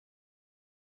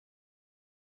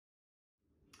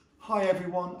Hi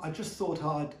everyone, I just thought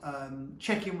I'd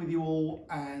check in with you all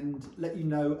and let you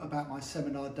know about my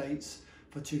seminar dates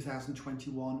for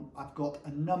 2021. I've got a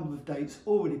number of dates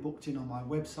already booked in on my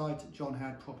website,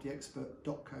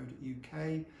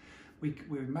 johnhowardpropertyexpert.co.uk.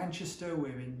 We're in Manchester,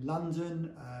 we're in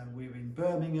London, we're in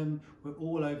Birmingham, we're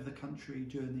all over the country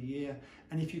during the year.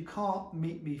 And if you can't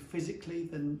meet me physically,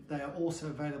 then they are also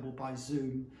available by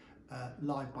Zoom,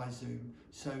 live by Zoom.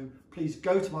 So please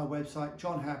go to my website,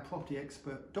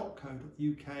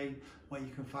 johnhowardpropertyexpert.co.uk, where you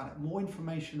can find out more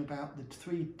information about the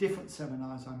 3 different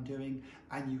seminars I'm doing,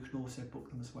 and you can also book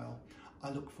them as well.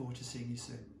 I look forward to seeing you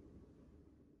soon.